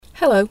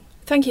Hello,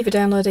 thank you for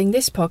downloading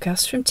this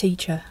podcast from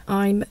Teacher.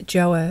 I'm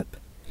Jo Earp.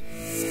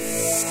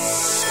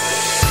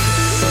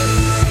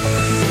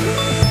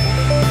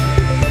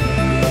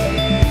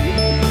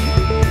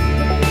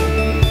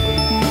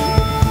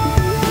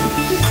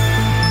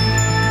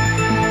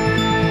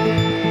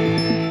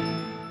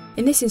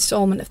 In this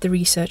instalment of the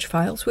Research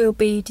Files, we'll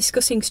be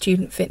discussing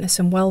student fitness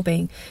and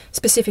wellbeing,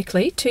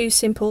 specifically two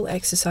simple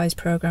exercise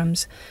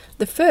programs.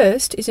 The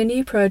first is a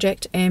new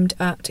project aimed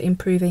at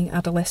improving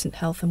adolescent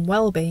health and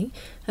wellbeing,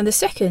 and the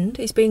second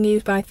is being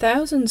used by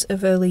thousands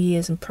of early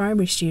years and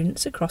primary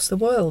students across the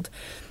world.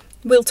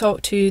 We'll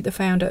talk to the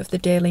founder of the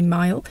Daily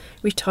Mile,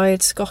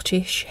 retired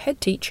Scottish head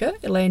teacher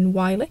Elaine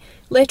Wiley,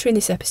 later in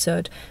this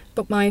episode.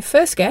 But my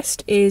first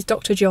guest is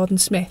Dr. Jordan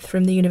Smith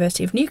from the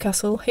University of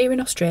Newcastle here in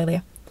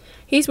Australia.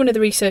 He's one of the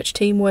research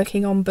team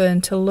working on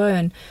Burn to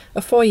Learn, a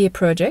 4-year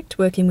project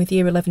working with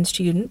Year 11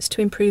 students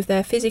to improve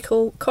their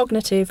physical,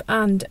 cognitive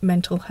and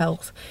mental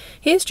health.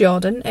 Here's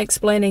Jordan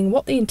explaining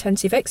what the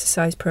intensive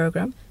exercise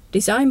programme,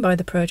 designed by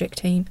the project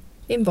team,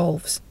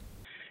 involves.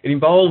 It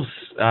involves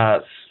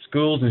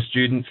schools and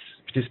students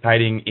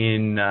participating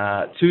in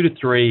 2 to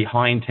 3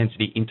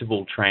 high-intensity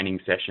interval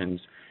training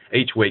sessions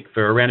each week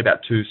for around about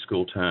 2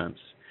 school terms.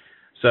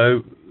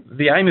 So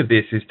the aim of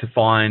this is to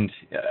find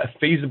a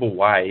feasible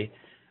way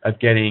of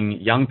getting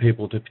young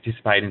people to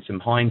participate in some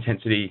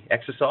high-intensity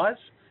exercise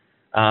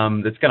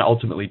that's going to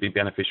ultimately be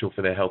beneficial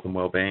for their health and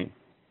well-being.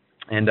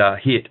 And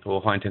HIIT,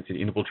 or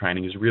high-intensity interval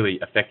training, is a really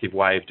effective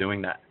way of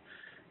doing that.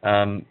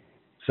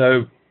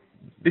 So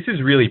this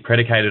is really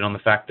predicated on the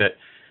fact that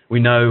we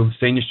know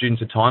senior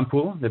students are time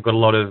poor. They've got a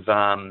lot of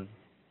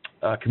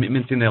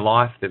commitments in their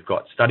life. They've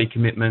got study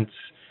commitments.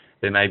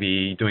 They may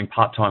be doing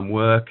part-time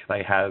work.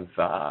 They have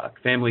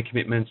family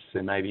commitments.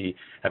 They maybe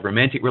have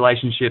romantic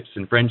relationships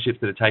and friendships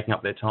that are taking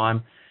up their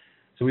time.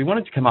 So we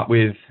wanted to come up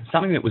with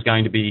something that was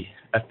going to be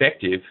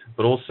effective,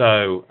 but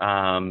also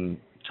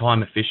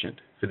time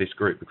efficient for this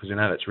group, because we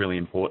know that's really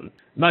important.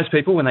 Most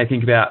people, when they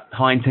think about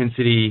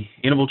high-intensity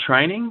interval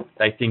training,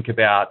 they think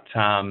about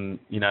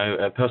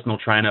a personal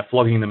trainer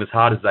flogging them as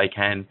hard as they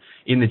can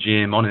in the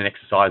gym on an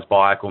exercise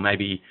bike, or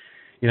maybe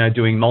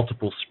doing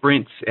multiple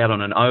sprints out on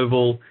an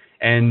oval.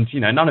 And,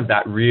 none of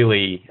that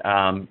really,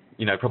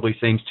 probably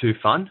seems too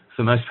fun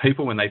for most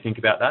people when they think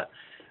about that.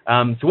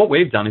 So what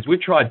we've done is we've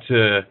tried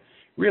to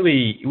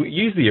really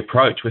use the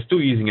approach. We're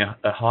still using a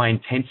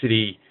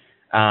high-intensity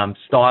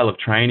style of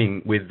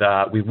training with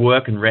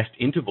work and rest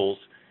intervals,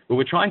 but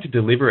we're trying to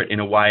deliver it in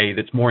a way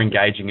that's more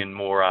engaging and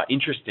more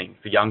interesting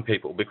for young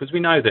people, because we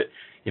know that,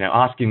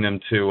 asking them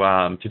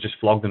to just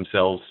flog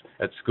themselves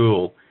at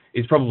school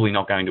is probably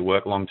not going to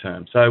work long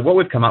term. So what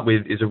we've come up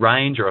with is a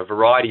range or a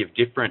variety of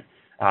different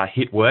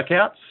HIIT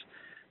workouts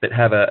that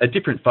have a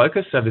different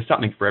focus, so there's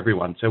something for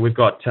everyone. So we've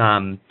got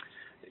gym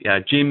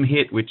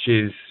HIIT, which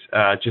is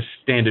just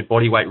standard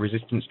bodyweight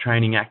resistance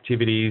training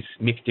activities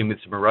mixed in with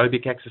some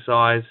aerobic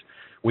exercise.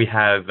 We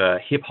have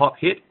hip hop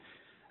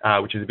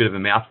HIIT, which is a bit of a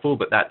mouthful,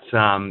 but that's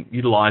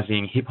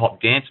utilising hip hop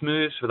dance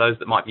moves for those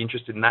that might be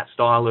interested in that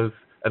style of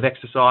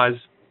exercise.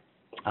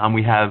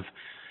 We have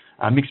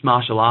mixed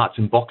martial arts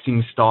and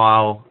boxing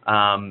style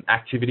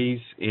activities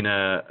in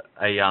a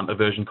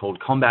version called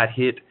Combat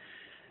HIIT,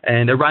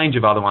 and a range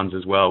of other ones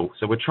as well.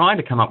 So we're trying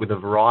to come up with a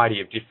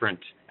variety of different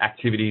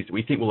activities that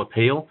we think will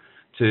appeal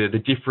to the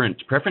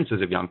different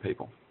preferences of young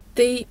people.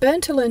 The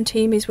Burn to Learn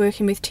team is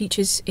working with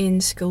teachers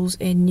in schools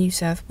in New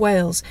South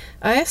Wales.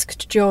 I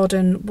asked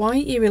Jordan why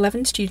Year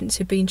 11 students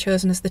have been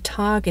chosen as the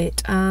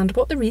target and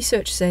what the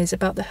research says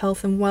about the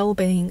health and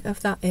well-being of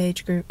that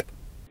age group.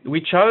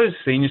 We chose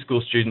senior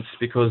school students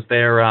because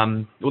they're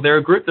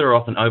a group that are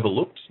often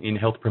overlooked in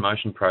health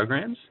promotion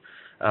programs.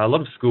 A lot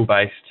of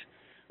school-based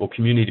or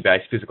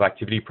community-based physical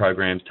activity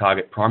programs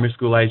target primary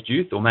school-aged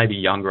youth or maybe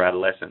younger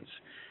adolescents.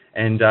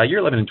 And Year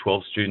 11 and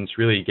 12 students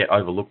really get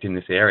overlooked in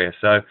this area.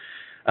 So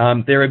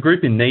they're a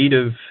group in need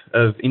of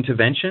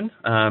intervention.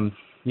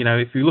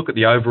 If you look at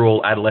the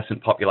overall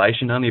adolescent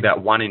population, only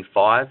about 1 in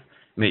 5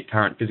 meet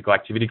current physical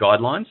activity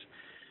guidelines.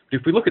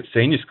 But if we look at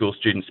senior school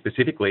students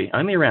specifically,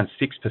 only around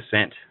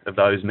 6% of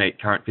those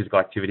meet current physical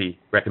activity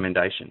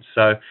recommendations.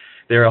 So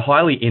they're a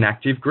highly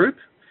inactive group.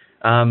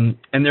 And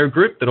they're a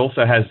group that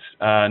also has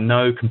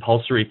no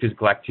compulsory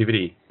physical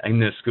activity in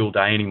their school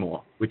day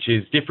anymore, which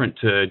is different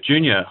to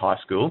junior high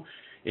school,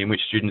 in which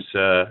students,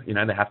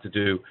 they have to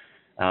do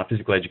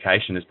physical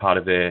education as part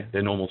of their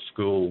normal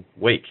school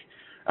week.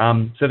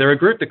 So they're a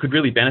group that could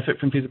really benefit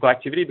from physical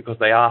activity because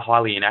they are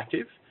highly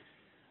inactive,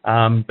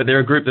 but they're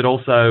a group that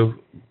also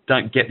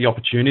don't get the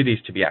opportunities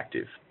to be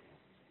active.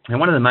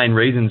 And one of the main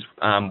reasons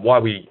why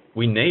we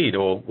need,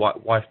 or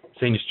why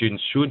senior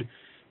students should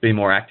be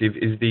more active,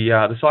 is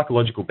the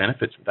psychological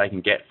benefits that they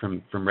can get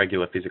from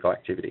regular physical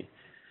activity.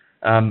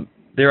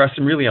 There are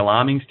some really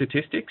alarming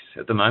statistics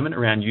at the moment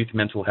around youth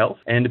mental health,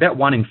 and about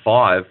 1 in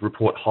 5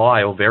 report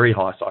high or very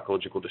high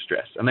psychological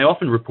distress. And they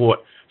often report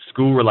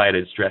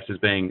school-related stress as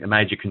being a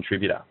major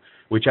contributor,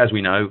 which, as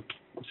we know,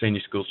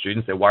 senior school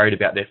students, they're worried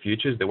about their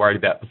futures, they're worried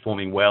about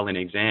performing well in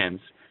exams.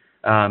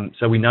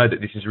 So we know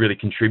that this is really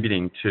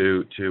contributing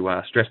to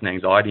stress and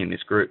anxiety in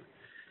this group.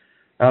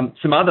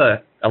 Some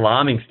other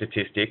alarming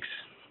statistics.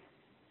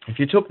 If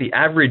you took the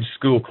average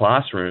school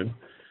classroom,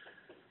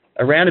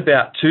 around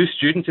about 2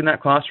 students in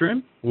that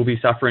classroom will be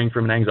suffering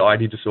from an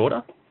anxiety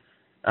disorder.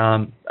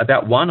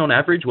 About 1 on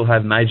average will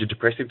have major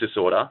depressive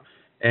disorder,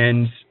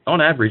 and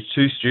on average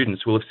 2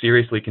 students will have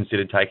seriously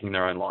considered taking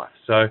their own life.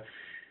 So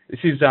this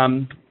is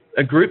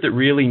a group that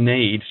really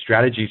needs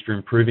strategies for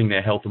improving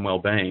their health and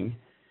well-being.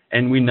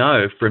 And we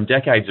know from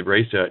decades of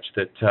research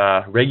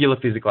that regular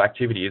physical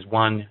activity is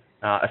one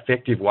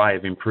effective way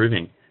of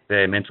improving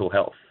their mental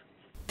health.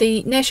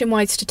 The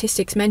nationwide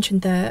statistics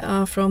mentioned there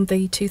are from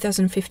the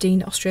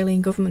 2015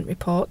 Australian Government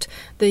report,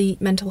 The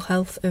Mental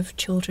Health of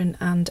Children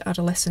and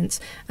Adolescents,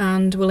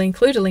 and we'll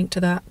include a link to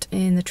that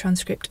in the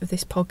transcript of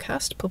this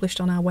podcast, published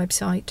on our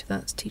website,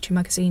 that's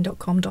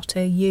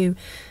teachermagazine.com.au.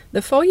 The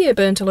 4-year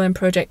Burn to Learn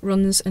project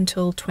runs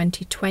until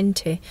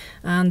 2020,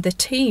 and the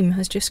team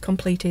has just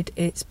completed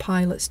its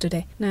pilot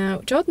study.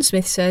 Now, Jordan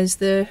Smith says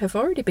there have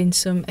already been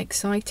some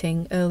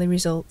exciting early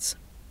results.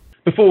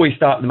 Before we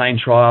start the main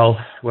trial,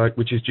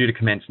 which is due to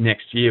commence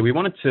next year, we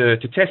wanted to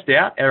test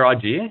out our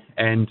idea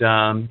and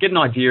get an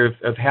idea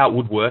of how it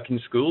would work in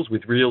schools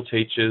with real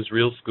teachers,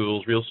 real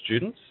schools, real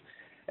students.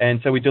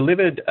 And so we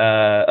delivered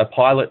a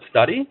pilot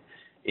study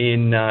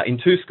in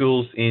 2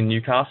 schools in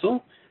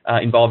Newcastle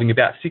involving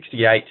about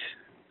 68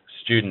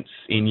 students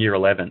in Year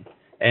 11.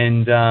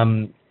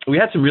 And we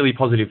had some really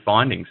positive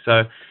findings.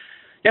 So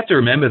you have to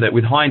remember that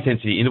with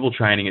high-intensity interval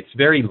training, it's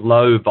very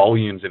low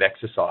volumes of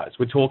exercise.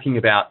 We're talking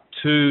about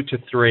 2 to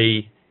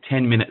 3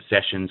 10-minute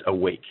sessions a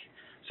week.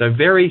 So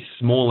very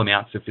small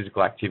amounts of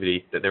physical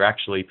activity that they're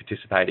actually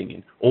participating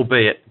in,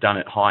 albeit done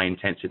at high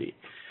intensity.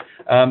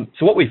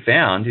 So what we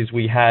found is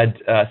we had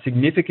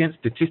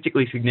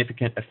statistically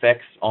significant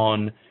effects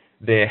on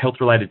their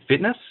health-related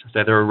fitness,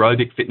 so their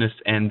aerobic fitness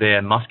and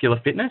their muscular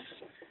fitness,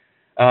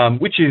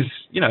 which is,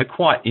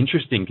 quite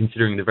interesting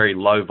considering the very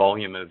low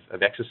volume of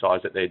exercise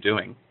that they're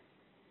doing.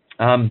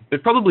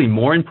 But probably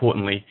more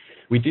importantly,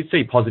 we did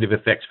see positive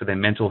effects for their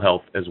mental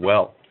health as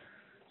well.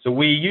 So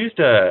we used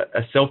a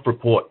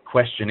self-report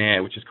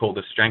questionnaire, which is called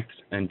the Strengths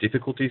and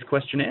Difficulties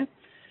Questionnaire.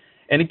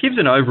 And it gives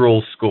an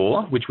overall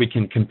score, which we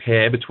can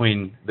compare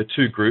between the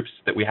 2 groups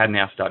that we had in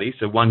our study.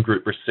 So one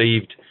group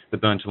received the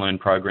Burn to Learn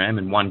program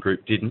and one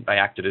group didn't. They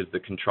acted as the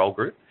control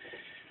group.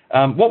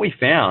 What we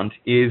found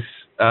is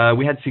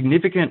we had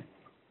significant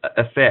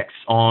effects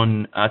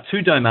on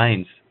 2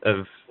 domains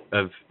of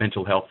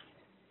mental health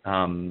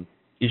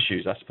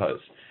issues, I suppose.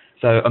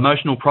 So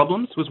emotional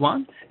problems was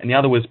one, and the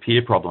other was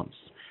peer problems.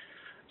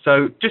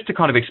 So just to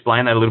kind of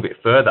explain that a little bit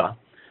further,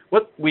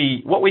 what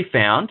we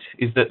found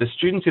is that the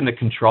students in the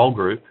control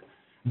group,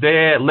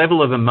 their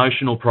level of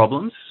emotional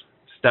problems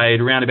stayed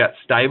around about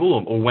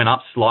stable or went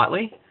up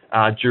slightly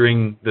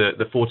during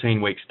the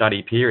 14-week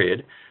study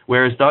period,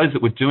 whereas those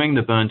that were doing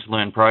the Burn to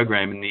Learn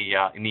program in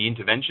the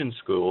intervention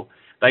school,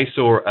 they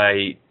saw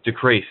a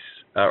decrease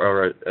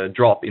or a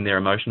drop in their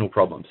emotional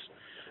problems.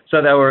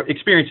 So they were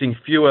experiencing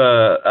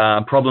fewer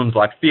problems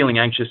like feeling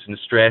anxious and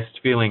stressed,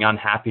 feeling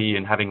unhappy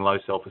and having low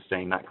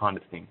self-esteem, that kind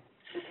of thing.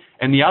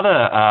 And the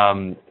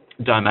other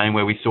domain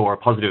where we saw a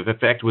positive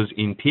effect was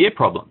in peer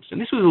problems. And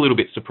this was a little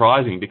bit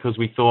surprising because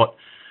we thought,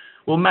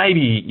 well,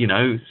 maybe,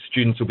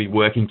 students will be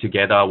working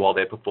together while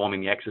they're performing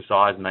the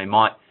exercise and they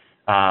might,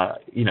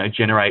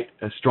 generate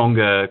a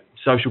stronger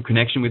social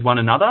connection with one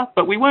another.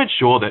 But we weren't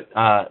sure that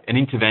an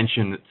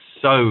intervention that's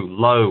so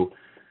low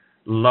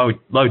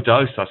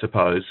dose, I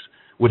suppose,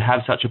 would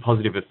have such a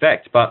positive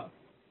effect. But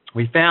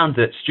we found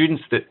that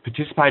students that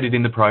participated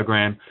in the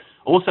program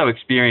also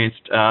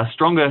experienced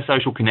stronger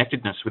social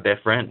connectedness with their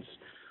friends.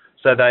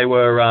 So they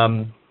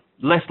were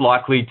less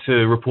likely to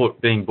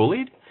report being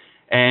bullied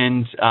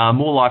and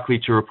more likely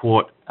to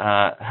report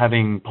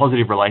having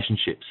positive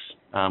relationships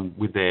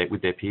with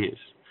their peers.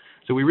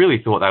 So we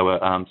really thought they were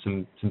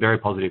some very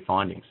positive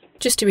findings.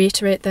 Just to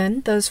reiterate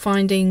then, those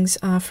findings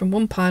are from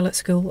one pilot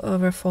school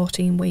over a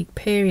 14-week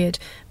period,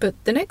 but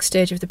the next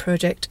stage of the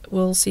project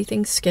will see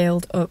things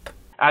scaled up.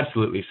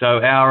 Absolutely.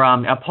 So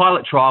our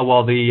pilot trial,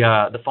 while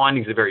the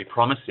findings are very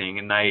promising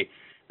and they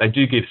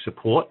do give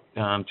support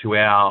to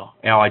our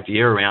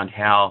idea around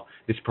how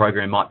this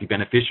program might be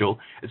beneficial,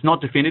 it's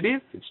not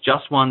definitive. It's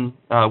just one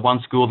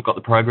school that got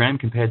the program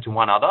compared to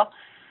one other.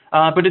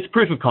 But it's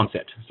proof of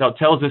concept. So it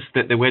tells us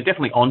that we're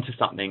definitely onto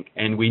something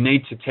and we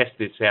need to test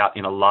this out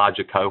in a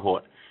larger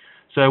cohort.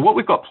 So what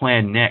we've got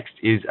planned next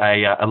is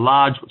a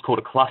large, what's called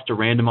a cluster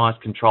randomized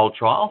controlled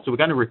trial. So we're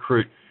going to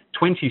recruit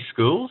 20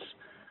 schools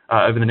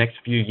over the next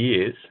few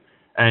years,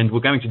 and we're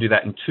going to do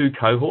that in 2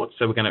 cohorts.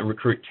 So we're going to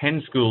recruit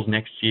 10 schools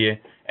next year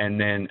and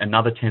then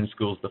another 10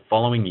 schools the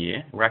following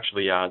year. We're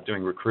actually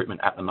doing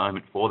recruitment at the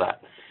moment for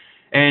that.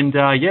 And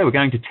we're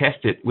going to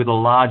test it with a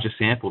larger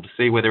sample to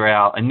see whether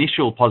our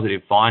initial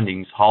positive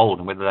findings hold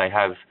and whether they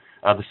have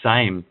the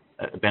same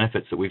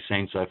benefits that we've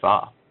seen so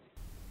far.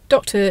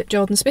 Dr.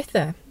 Jordan Smith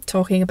there,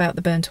 talking about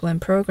the Burn to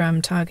Learn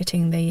programme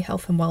targeting the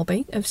health and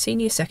wellbeing of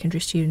senior secondary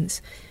students.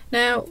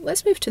 Now,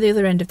 let's move to the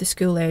other end of the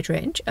school age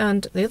range,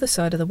 and the other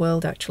side of the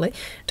world actually,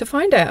 to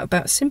find out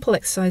about a simple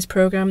exercise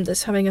programme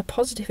that's having a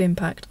positive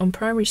impact on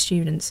primary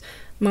students.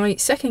 My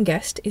second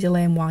guest is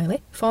Elaine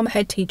Wiley, former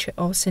head teacher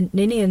of St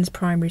Ninian's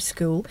Primary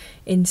School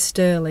in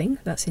Stirling,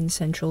 that's in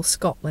central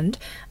Scotland,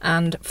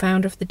 and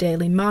founder of the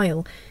Daily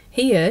Mile.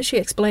 Here she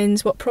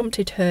explains what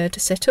prompted her to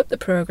set up the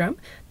programme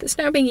that's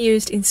now being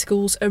used in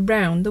schools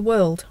around the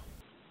world.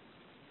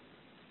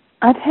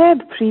 I'd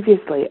heard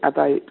previously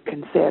about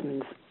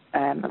concerns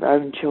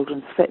around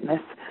children's fitness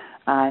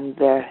and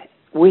their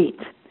weight.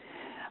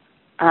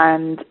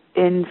 And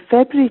in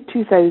February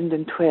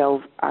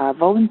 2012, a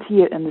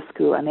volunteer in the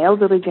school, an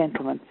elderly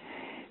gentleman,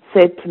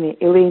 said to me,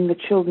 "Elaine, the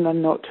children are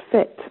not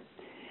fit."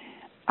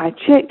 I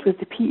checked with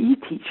the PE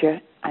teacher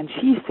and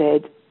she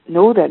said,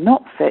 "No, they're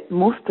not fit.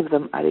 Most of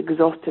them are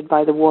exhausted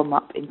by the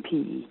warm-up in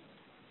PE."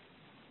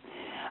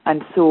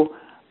 And so,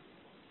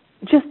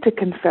 just to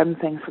confirm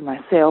things for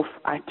myself,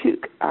 I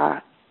took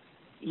a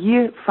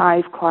Year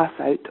 5 class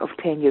out of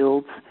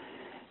 10-year-olds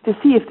to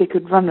see if they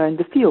could run around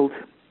the field.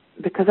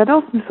 Because I'd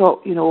often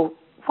thought,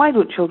 why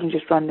don't children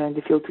just run around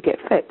the field to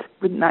get fit?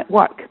 Wouldn't that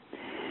work?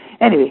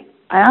 Anyway,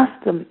 I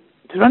asked them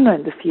to run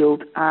around the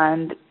field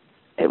and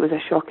it was a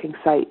shocking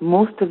sight.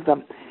 Most of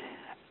them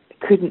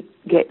couldn't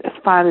get as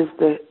far as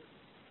the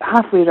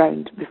halfway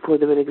round before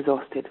they were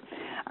exhausted.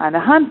 And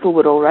a handful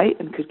were all right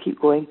and could keep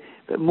going,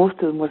 but most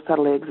of them were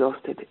thoroughly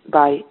exhausted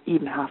by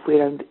even halfway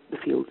around the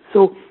field.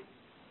 So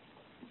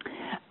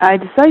I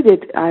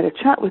decided, I had a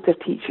chat with their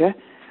teacher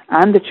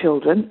and the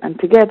children, and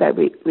together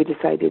we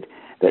decided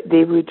that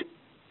they would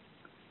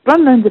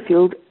run around the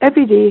field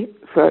every day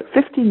for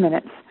 15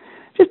 minutes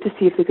just to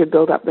see if they could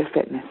build up their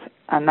fitness.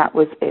 And that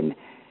was in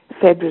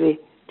February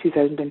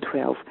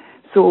 2012.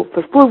 So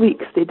for 4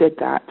 weeks they did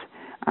that,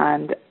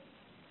 and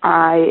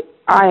I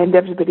and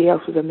everybody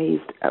else was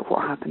amazed at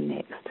what happened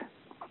next.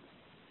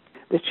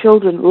 The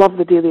children love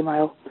the Daily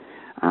Mile,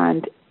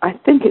 and I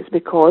think it's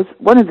because,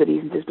 one of the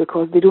reasons is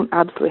because they don't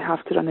absolutely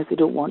have to run if they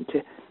don't want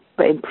to.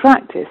 But in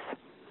practice,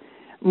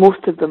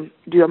 most of them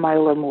do a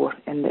mile or more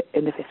in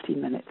the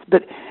 15 minutes.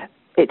 But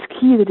it's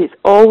key that it's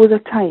always a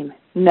time,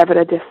 never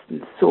a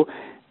distance. So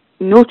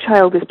no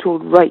child is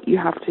told, right, you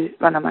have to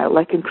run a mile,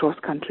 like in cross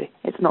country.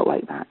 It's not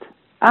like that.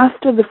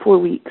 After the 4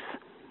 weeks,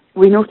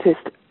 we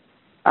noticed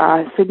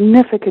a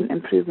significant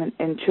improvement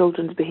in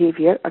children's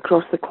behaviour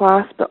across the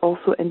class, but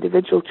also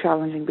individual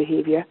challenging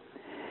behaviour.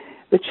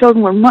 The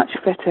children were much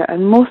fitter,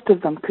 and most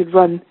of them could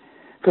run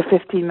for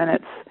 15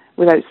 minutes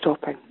without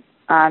stopping,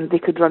 and they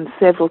could run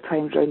several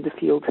times around the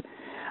field.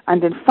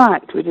 And in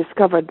fact, we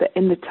discovered that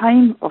in the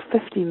time of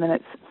 15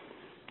 minutes,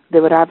 they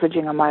were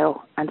averaging a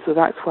mile, and so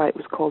that's why it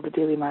was called the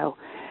Daily Mile.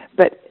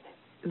 But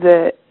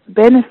the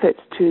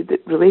benefits to the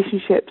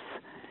relationships,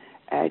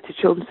 to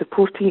children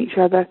supporting each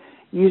other,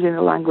 using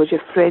the language of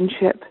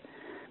friendship,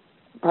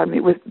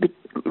 with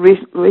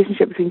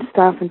relationship between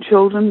staff and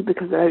children,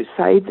 because they're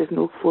outside, there's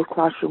no 4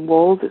 classroom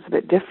walls, it's a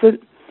bit different,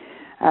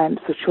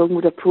 so children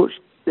would approach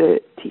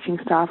the teaching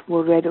staff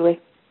more readily.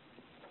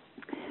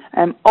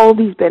 All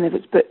these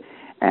benefits, but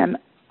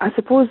I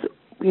suppose,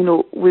 we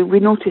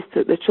noticed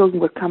that the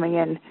children were coming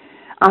in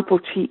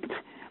apple-cheeked,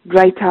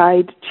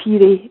 bright-eyed,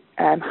 cheery,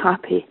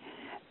 happy,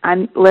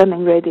 and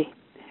learning ready.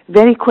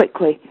 Very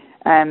quickly,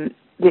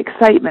 the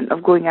excitement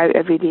of going out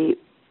every day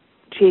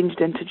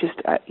changed into just,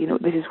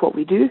 this is what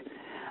we do.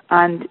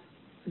 And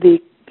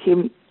the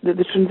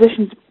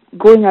transitions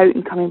going out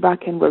and coming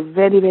back in were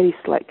very, very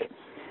slick.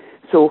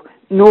 So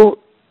no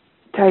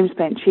time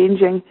spent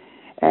changing,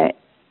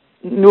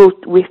 no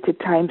wasted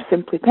time,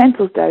 simply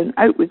pencils down,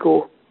 out we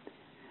go,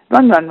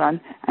 run,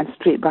 and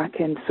straight back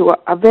in. So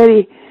a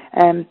very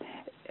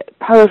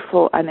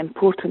powerful and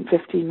important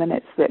 15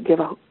 minutes that gave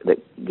a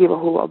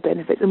whole lot of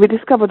benefits. And we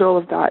discovered all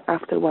of that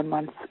after 1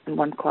 month in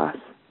one class.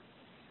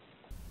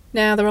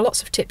 Now, there are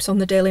lots of tips on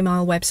the Daily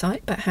Mile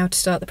website about how to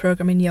start the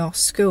programme in your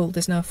school.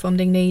 There's no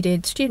funding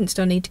needed, students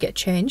don't need to get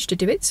changed to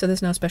do it, so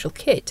there's no special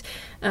kit,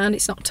 and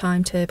it's not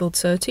timetabled,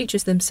 so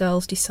teachers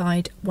themselves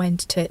decide when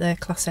to take their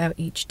class out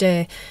each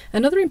day.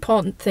 Another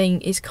important thing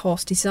is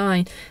course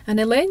design, and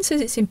Elaine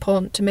says it's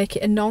important to make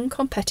it a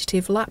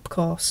non-competitive lap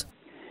course.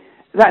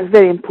 That's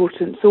very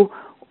important. So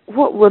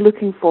what we're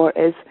looking for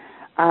is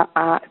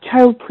a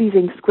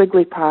child-pleasing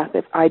squiggly path,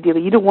 if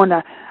ideally. You don't want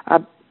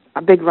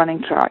a big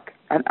running track,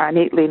 an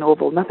 8-lane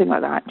oval, nothing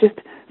like that. Just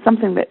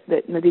something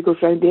that maybe goes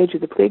round the edge of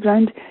the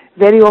playground.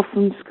 Very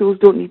often schools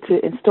don't need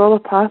to install a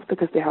path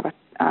because they have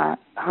a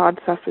hard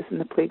surface in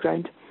the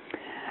playground.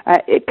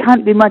 It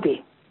can't be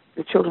muddy.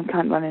 The children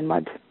can't run in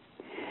mud.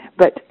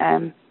 But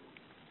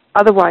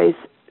otherwise,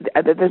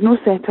 there's no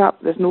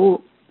setup,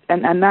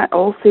 and that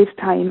all saves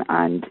time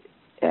and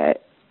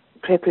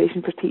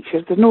preparation for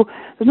teachers. There's no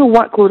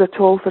workload at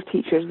all for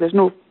teachers. There's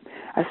no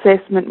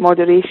assessment,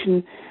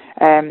 moderation.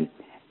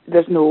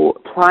 There's no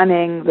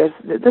planning. There's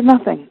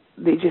nothing.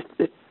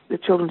 The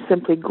children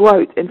simply go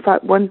out. In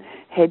fact, one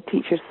head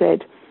teacher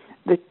said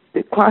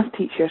the class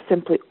teacher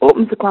simply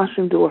opens the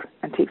classroom door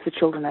and takes the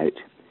children out.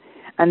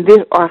 and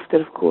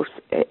thereafter, of course,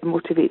 it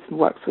motivates and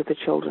works with the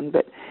children.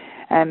 But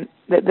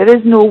there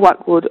is no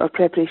workload or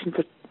preparation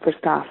for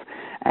staff,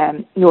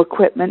 no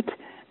equipment,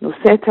 no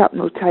setup,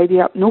 no tidy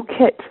up, no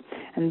kit,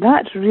 and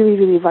that's really,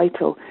 really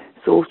vital.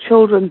 So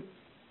children,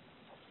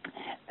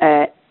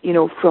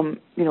 from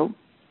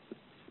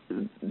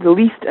the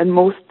least and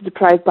most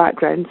deprived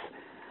backgrounds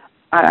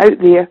are out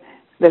there.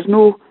 There's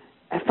no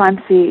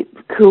fancy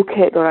cool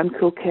kit or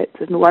uncool kit.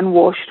 There's no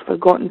unwashed,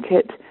 forgotten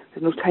kit.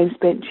 There's no time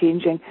spent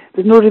changing.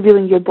 There's no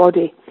revealing your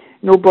body,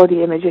 no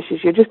body image issues.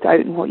 You're just out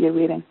in what you're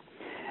wearing.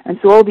 And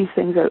so all these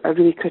things are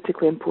really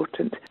critically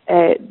important.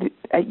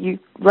 You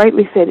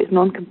rightly said it's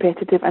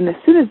non-competitive, and as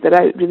soon as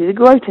they're out, really, they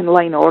go out in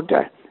line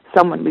order.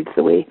 Someone leads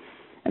the way,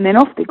 and then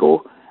off they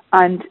go.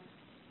 And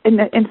in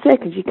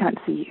seconds, you can't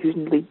see who's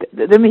in the lead.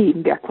 There may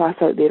even be a class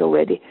out there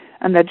already,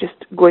 and they're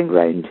just going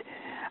round.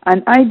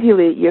 And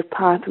ideally, your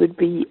path would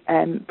be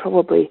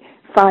probably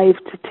 5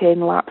 to 10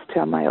 laps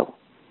to a mile.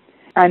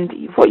 And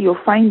what you'll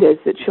find is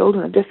that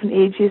children of different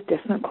ages,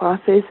 different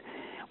classes,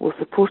 will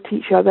support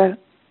each other,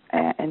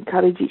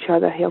 encourage each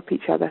other, help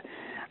each other.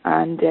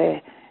 And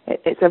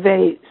it's a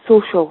very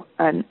social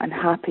and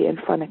happy and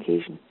fun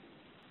occasion.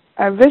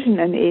 Our vision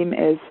and aim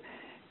is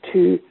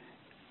to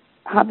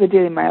have the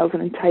Daily Mile as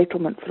an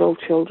entitlement for all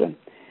children,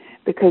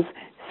 because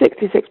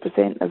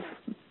 66% of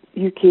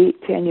UK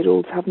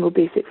 10-year-olds have no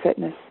basic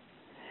fitness.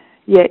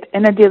 Yet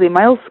in a Daily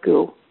Mile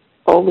school,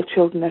 all the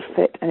children are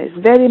fit, and it's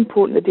very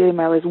important the Daily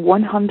Mile is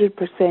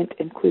 100%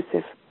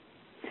 inclusive.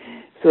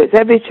 So it's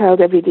every child,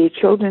 every day.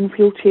 Children in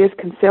wheelchairs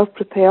can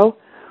self-propel,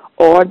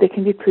 or they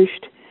can be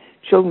pushed.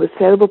 Children with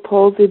cerebral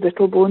palsy,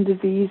 brittle bone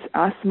disease,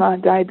 asthma,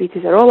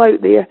 diabetes are all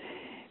out there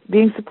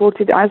being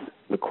supported as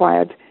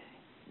required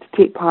to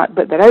take part,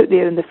 but they're out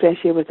there in the fresh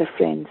air with their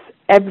friends.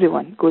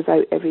 Everyone goes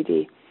out every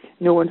day.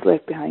 No one's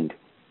left behind.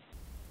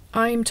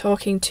 I'm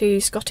talking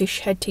to Scottish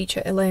head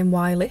teacher Elaine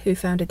Wiley, who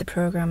founded the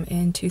programme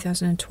in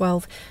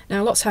 2012.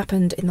 Now, lots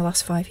happened in the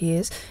last 5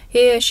 years.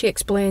 Here she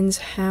explains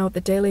how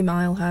the Daily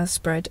Mile has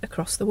spread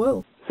across the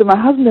world. So my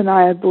husband and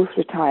I are both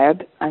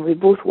retired, and we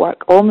both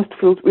work almost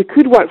full. We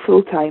could work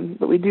full-time,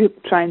 but we do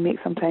try and make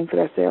some time for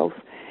ourselves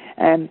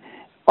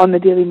on the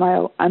Daily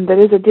Mile. And there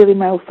is a Daily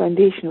Mile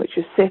Foundation, which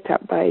is set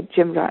up by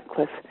Jim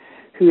Ratcliffe,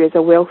 who is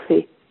a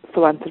wealthy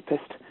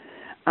philanthropist.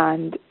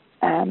 And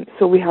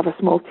so we have a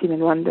small team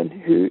in London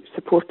who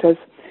support us.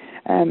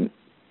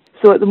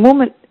 So at the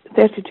moment,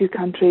 32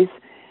 countries.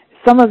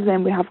 Some of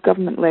them we have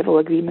government-level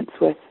agreements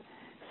with.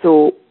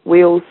 So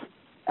Wales,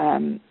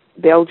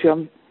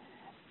 Belgium,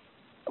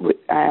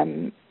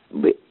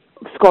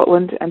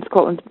 Scotland, and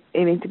Scotland's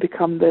aiming to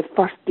become the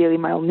first Daily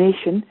Mile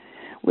nation.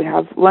 We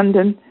have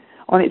London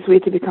on its way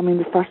to becoming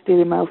the first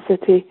Daily Mile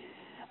city.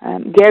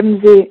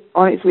 Guernsey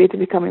on its way to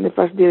becoming the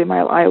first Daily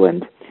Mile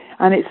island.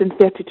 And it's in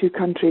 32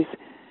 countries.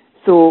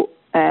 So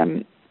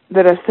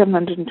there are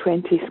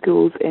 720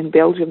 schools in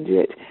Belgium do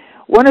it.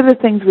 One of the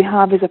things we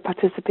have is a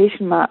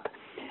participation map.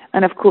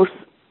 And of course,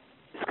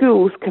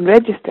 schools can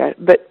register,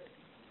 but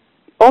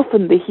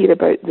often they hear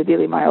about the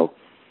Daily Mile,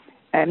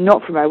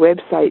 not from our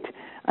website.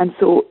 And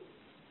so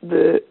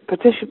the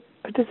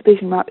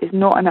participation map is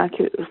not an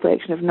accurate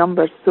reflection of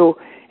numbers. So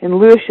in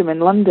Lewisham in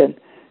London,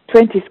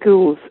 22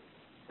 schools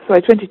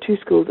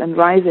and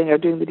rising are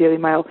doing the Daily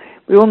Mile.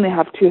 We only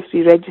have 2 or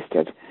 3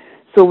 registered.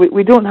 So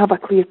we don't have a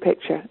clear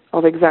picture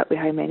of exactly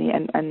how many,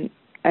 and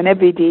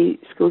every day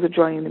schools are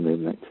joining the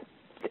movement.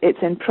 It's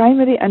in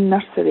primary and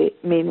nursery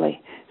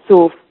mainly.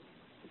 So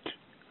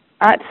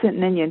at St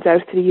Ninians, our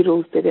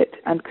 3-year-olds did it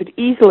and could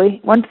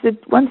easily, once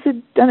they'd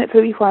done it for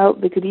a wee while,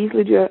 they could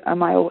easily do a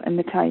mile in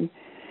the time.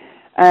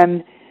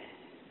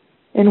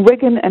 In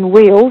Wigan and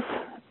Wales,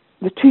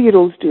 the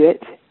 2-year-olds do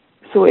it.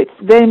 So it's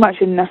very much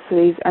in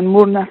nurseries, and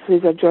more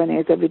nurseries are joining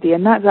us every day,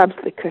 and that's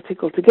absolutely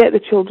critical. To get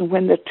the children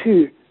when they're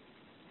 2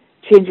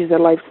 changes their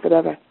lives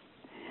forever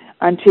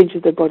and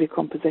changes their body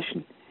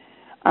composition.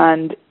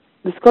 And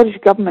the Scottish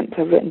Government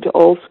have written to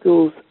all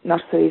schools,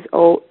 nurseries,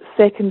 all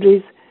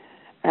secondaries,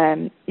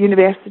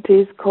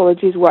 universities,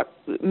 colleges,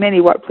 many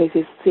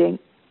workplaces, saying,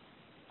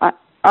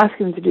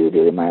 asking them to do the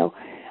Daily Mile,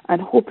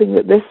 and hoping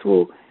that this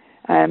will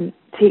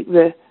take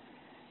the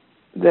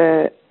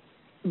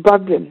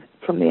burden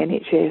from the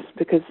NHS,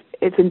 because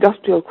it's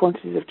industrial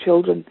quantities of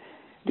children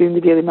doing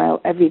the Daily Mile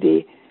every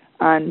day.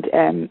 And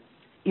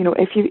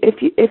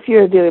if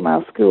you're a Daily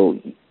Mile school,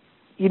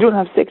 you don't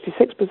have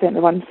 66%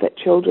 of unfit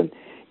children.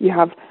 You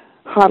have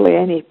hardly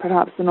any,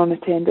 perhaps the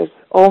non-attenders.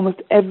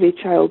 Almost every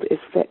child is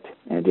fit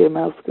in a Daily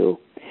Mile school.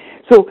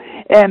 So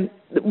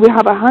we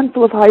have a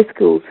handful of high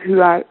schools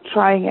who are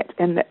trying it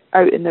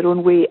out in their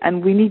own way,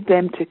 and we need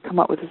them to come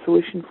up with a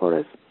solution for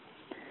us,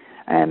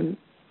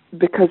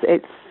 because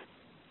it's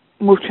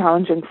more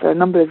challenging for a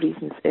number of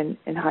reasons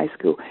in high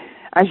school.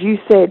 As you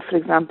said, for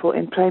example,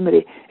 in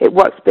primary, it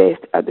works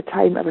best at the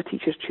time of a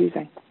teacher's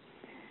choosing.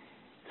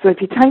 So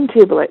if you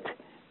timetable it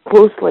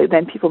closely,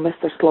 then people miss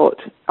their slot.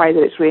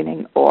 Either it's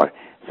raining or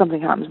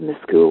something happens in the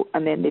school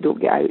and then they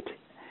don't get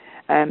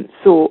out.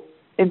 So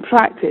in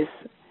practice,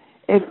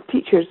 if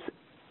teachers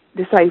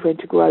decide when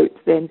to go out,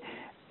 then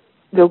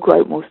they'll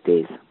go out most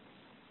days.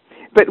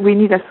 But we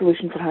need a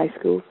solution for high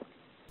schools.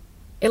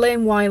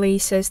 Elaine Wiley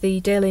says the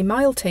Daily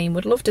Mile team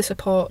would love to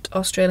support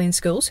Australian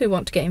schools who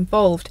want to get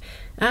involved,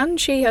 and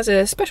she has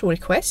a special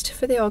request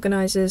for the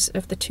organisers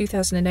of the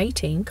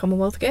 2018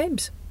 Commonwealth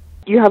Games.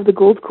 You have the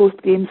Gold Coast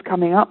Games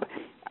coming up.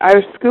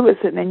 Our school at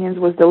St Ninians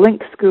was the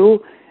link school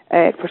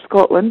for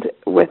Scotland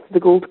with the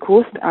Gold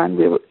Coast, and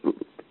we were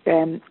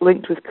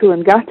linked with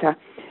Coolangatta.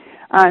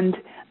 And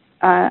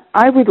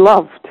I would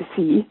love to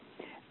see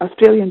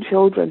Australian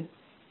children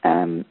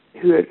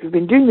who have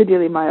been doing the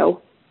Daily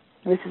Mile,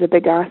 this is a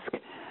big ask,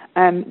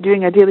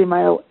 doing a Daily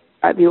Mile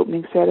at the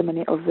opening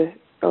ceremony of the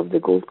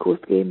Gold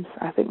Coast Games.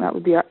 I think that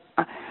would be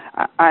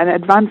an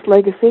advanced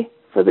legacy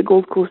for the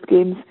Gold Coast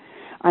Games,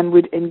 and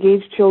would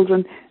engage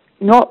children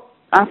not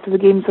after the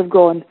games have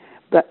gone,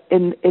 but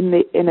in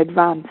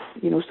advance,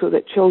 so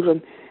that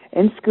children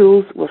in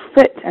schools were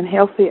fit and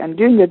healthy and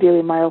doing their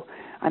Daily Mile,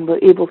 and were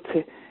able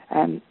to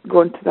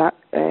go onto that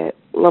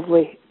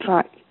lovely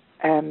track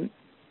on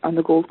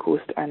the Gold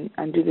Coast and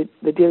do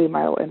the Daily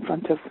Mile in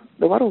front of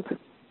the world.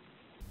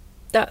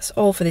 That's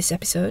all for this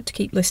episode. To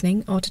keep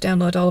listening or to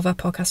download all of our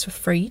podcasts for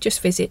free,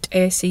 just visit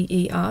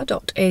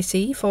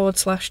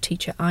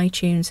acer.ac/teacher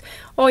iTunes,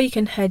 or you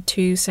can head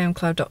to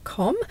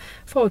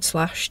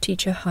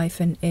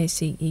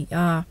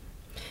soundcloud.com/teacher-acer.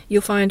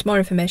 You'll find more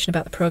information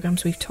about the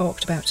programmes we've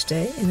talked about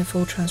today in the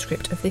full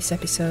transcript of this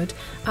episode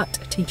at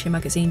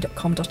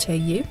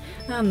teachermagazine.com.au,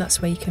 and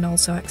that's where you can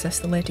also access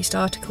the latest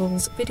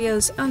articles,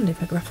 videos and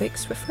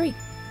infographics for free.